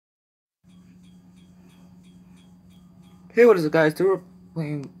Hey, what is it, guys? Today we're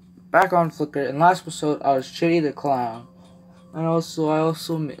playing back on Flickr. In last episode, I was Chitty the Clown, and I also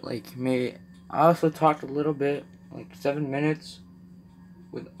talked a little bit, like 7 minutes,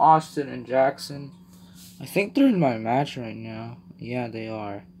 with Austin and Jackson. I think they're in my match right now. Yeah, they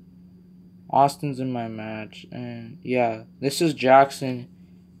are. Austin's in my match, and yeah, this is Jackson,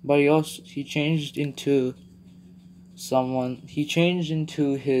 but he changed into someone. He changed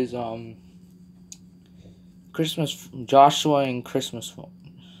into his Christmas Joshua and Christmas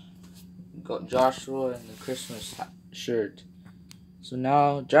Joshua and the Christmas shirt. So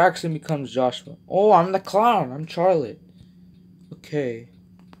now Jackson becomes Joshua. Oh, I'm the clown. I'm Charlotte. Okay.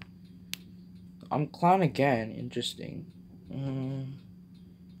 I'm clown again. Interesting.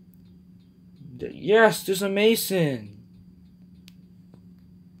 Yes, there's a Mason.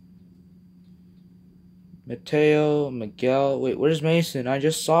 Mateo, Miguel. Wait, where's Mason? I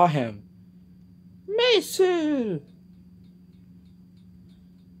just saw him. Mason!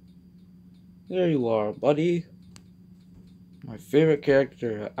 There you are, buddy. My favorite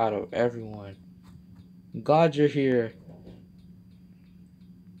character out of everyone. I'm glad you're here.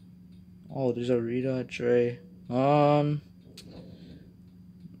 Oh, there's a Rita, Trey. Gonna.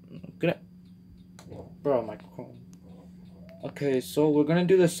 Bro, my phone. Okay, so we're gonna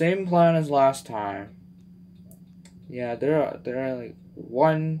do the same plan as last time. Yeah, there are like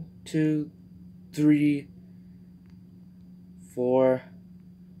 1, 2, 3, 4,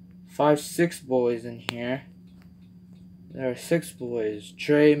 5, 6 boys in here. There are 6 boys: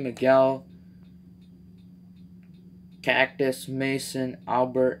 Trey, Miguel, Cactus, Mason,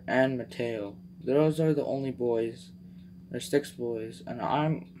 Albert, and Mateo. Those are the only boys. There's 6 boys, and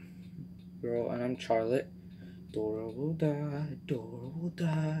I'm Charlotte. Dora will die, Dora will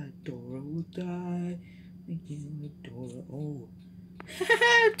die, Dora will die. Dora, oh.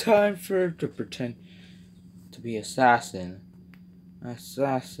 Time for her to pretend to be assassin.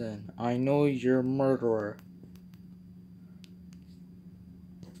 Assassin, I know you're a murderer.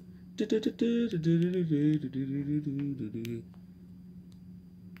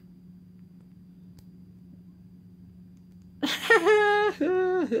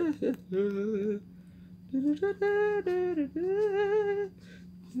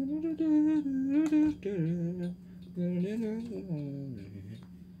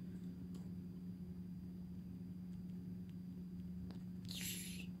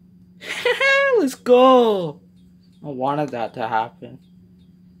 Let's go! I wanted that to happen.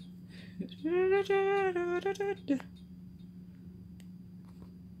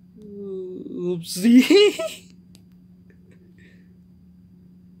 Oopsie.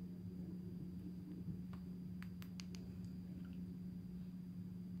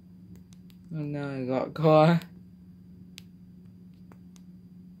 And now I got caught.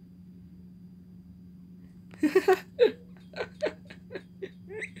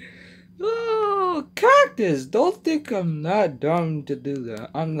 Oh, Cactus! Don't think I'm that dumb to do that.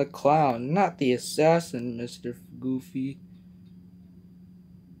 I'm the clown, not the assassin, Mr. Goofy.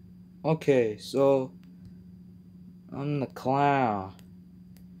 Okay, so I'm the clown.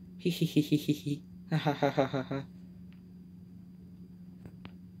 Hehehehe. Ha ha ha ha ha ha.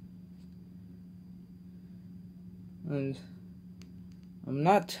 I'm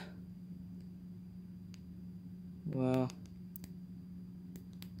not. Well,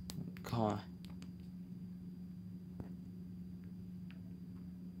 come on.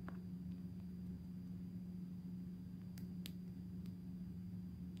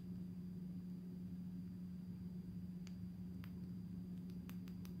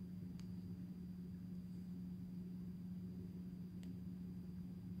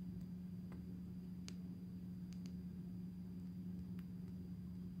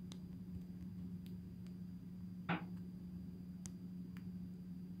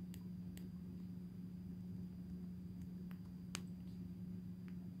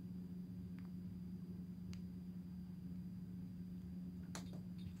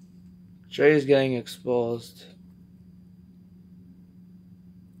 Trey is getting exposed.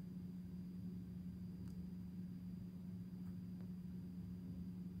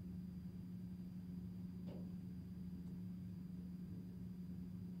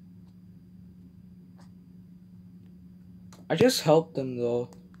 I just helped them though.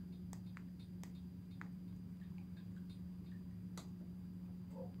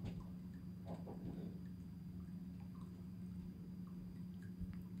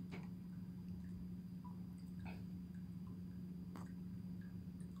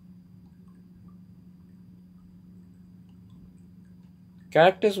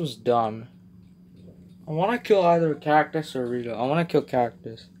 Cactus was dumb. I want to kill either Cactus or Rita. I want to kill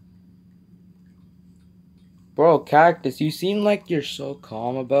Cactus. Bro, Cactus, you seem like you're so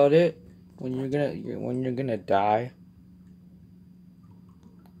calm about it when you're gonna die.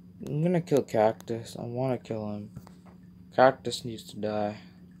 I'm gonna kill Cactus. I wanna kill him. Cactus needs to die.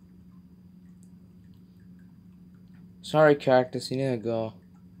 Sorry, Cactus, you need to go.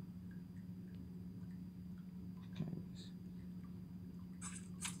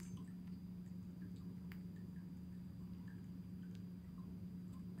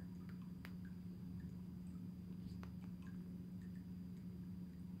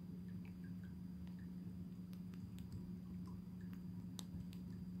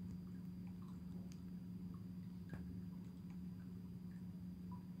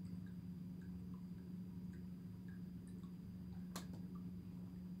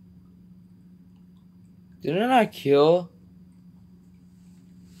 Didn't I kill?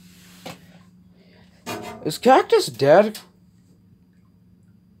 Is Cactus dead?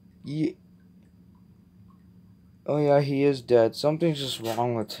 Ye Oh yeah, he is dead. Something's just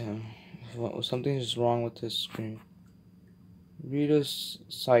wrong with him. Something's just wrong with his screen. Rita's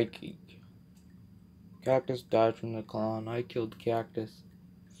psychic. Cactus died from the clown. I killed Cactus.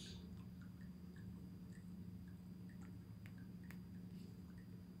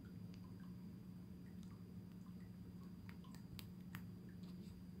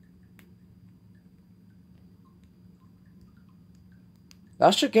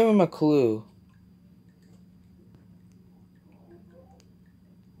 That should give him a clue.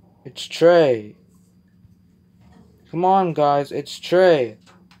 It's Trey. Come on, guys. It's Trey.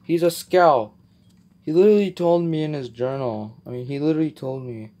 He's a scout. He literally told me in his journal. I mean, he literally told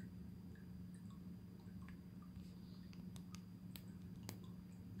me.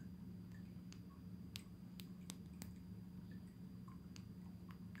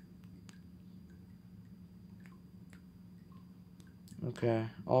 Okay.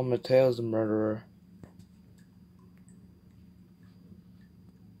 Oh, Mateo's the murderer.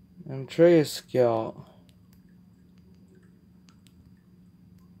 And Trey is scout.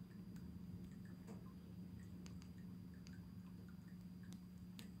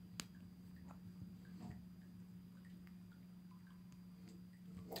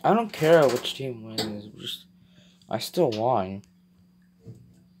 I don't care which team wins. Just, I still won.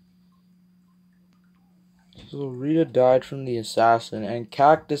 So Rita died from the assassin, and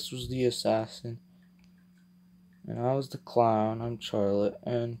Cactus was the assassin. And I was the clown. I'm Charlotte.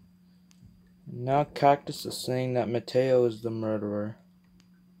 And now Cactus is saying that Mateo is the murderer.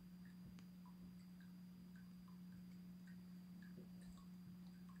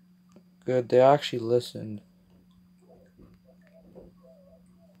 Good, they actually listened.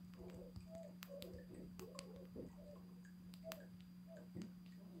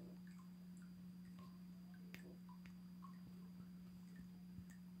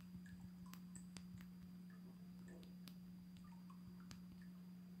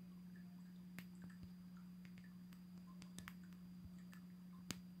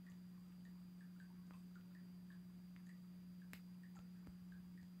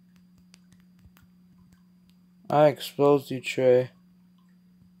 I exposed you, Trey.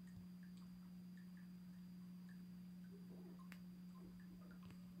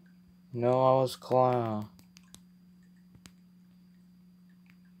 No, I was clown.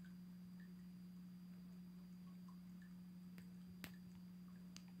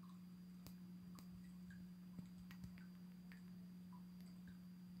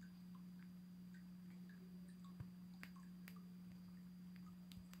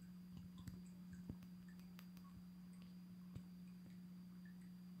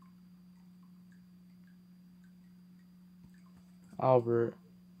 Albert.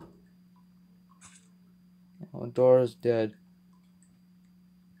 Oh, Dora's dead.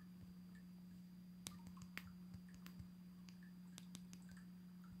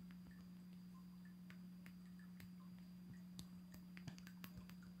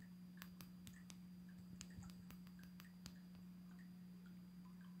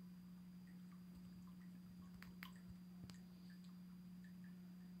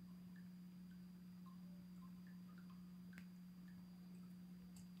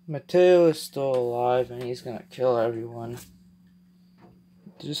 Mateo is still alive and he's gonna kill everyone.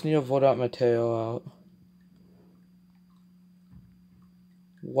 You just need to vote out Mateo out.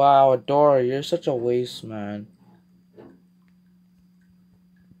 Wow, Dora, you're such a waste, man.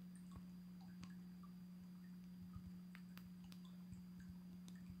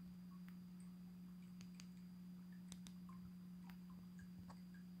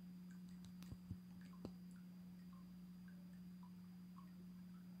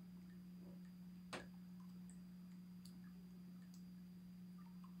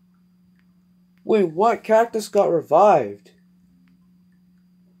 Wait, what? Cactus got revived.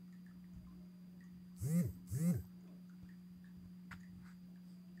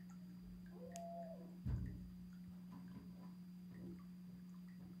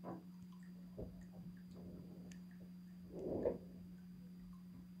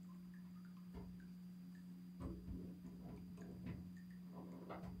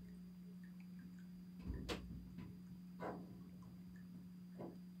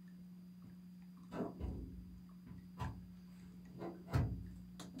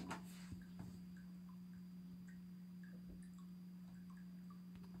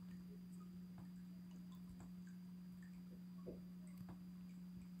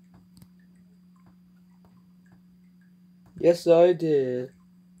 Yes, I did.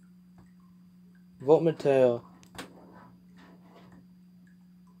 Vote Mateo.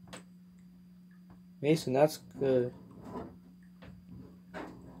 Mason, that's good.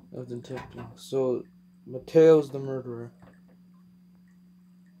 Of detecting. So, Mateo's the murderer.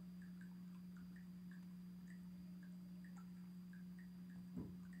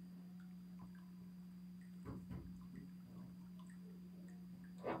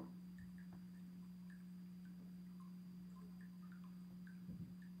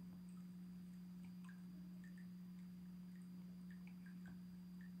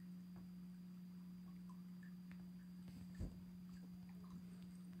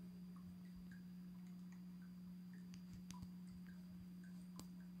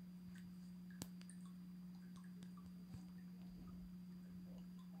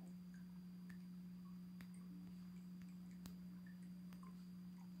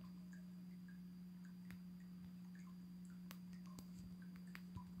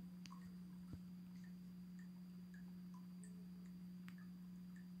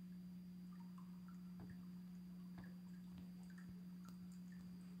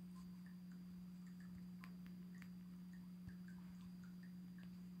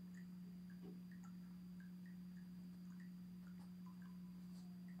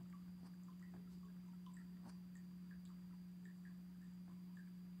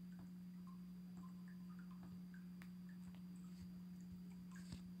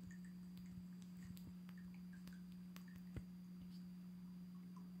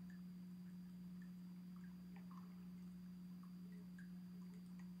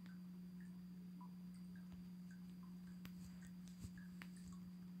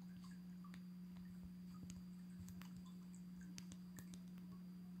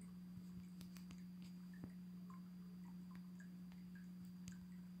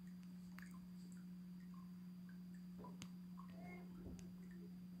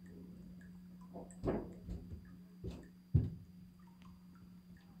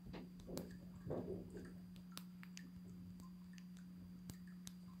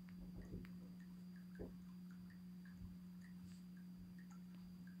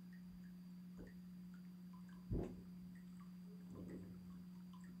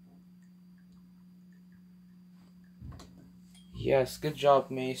 Yes, good job,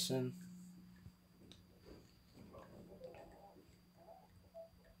 Mason.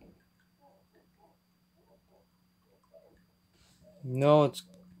 No, it's...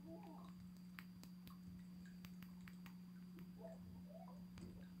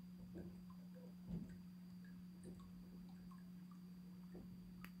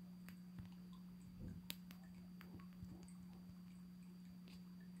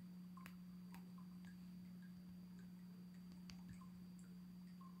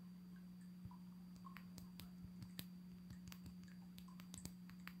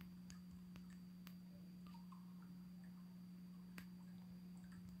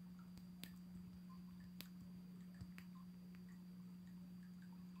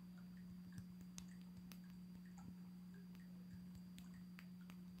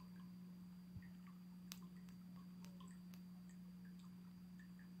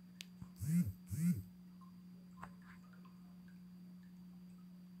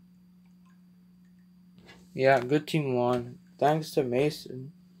 Yeah, good team won. Thanks to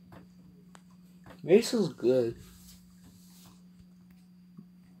Mason. Mason's good.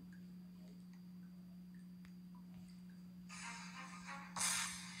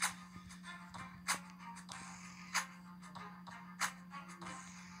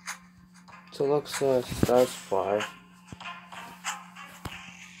 So let's start fire.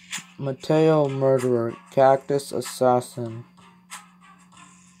 Mateo murderer, Cactus assassin.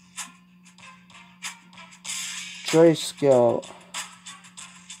 Trey Skill.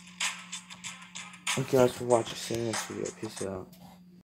 Thank you guys for watching. See you next video. Peace out.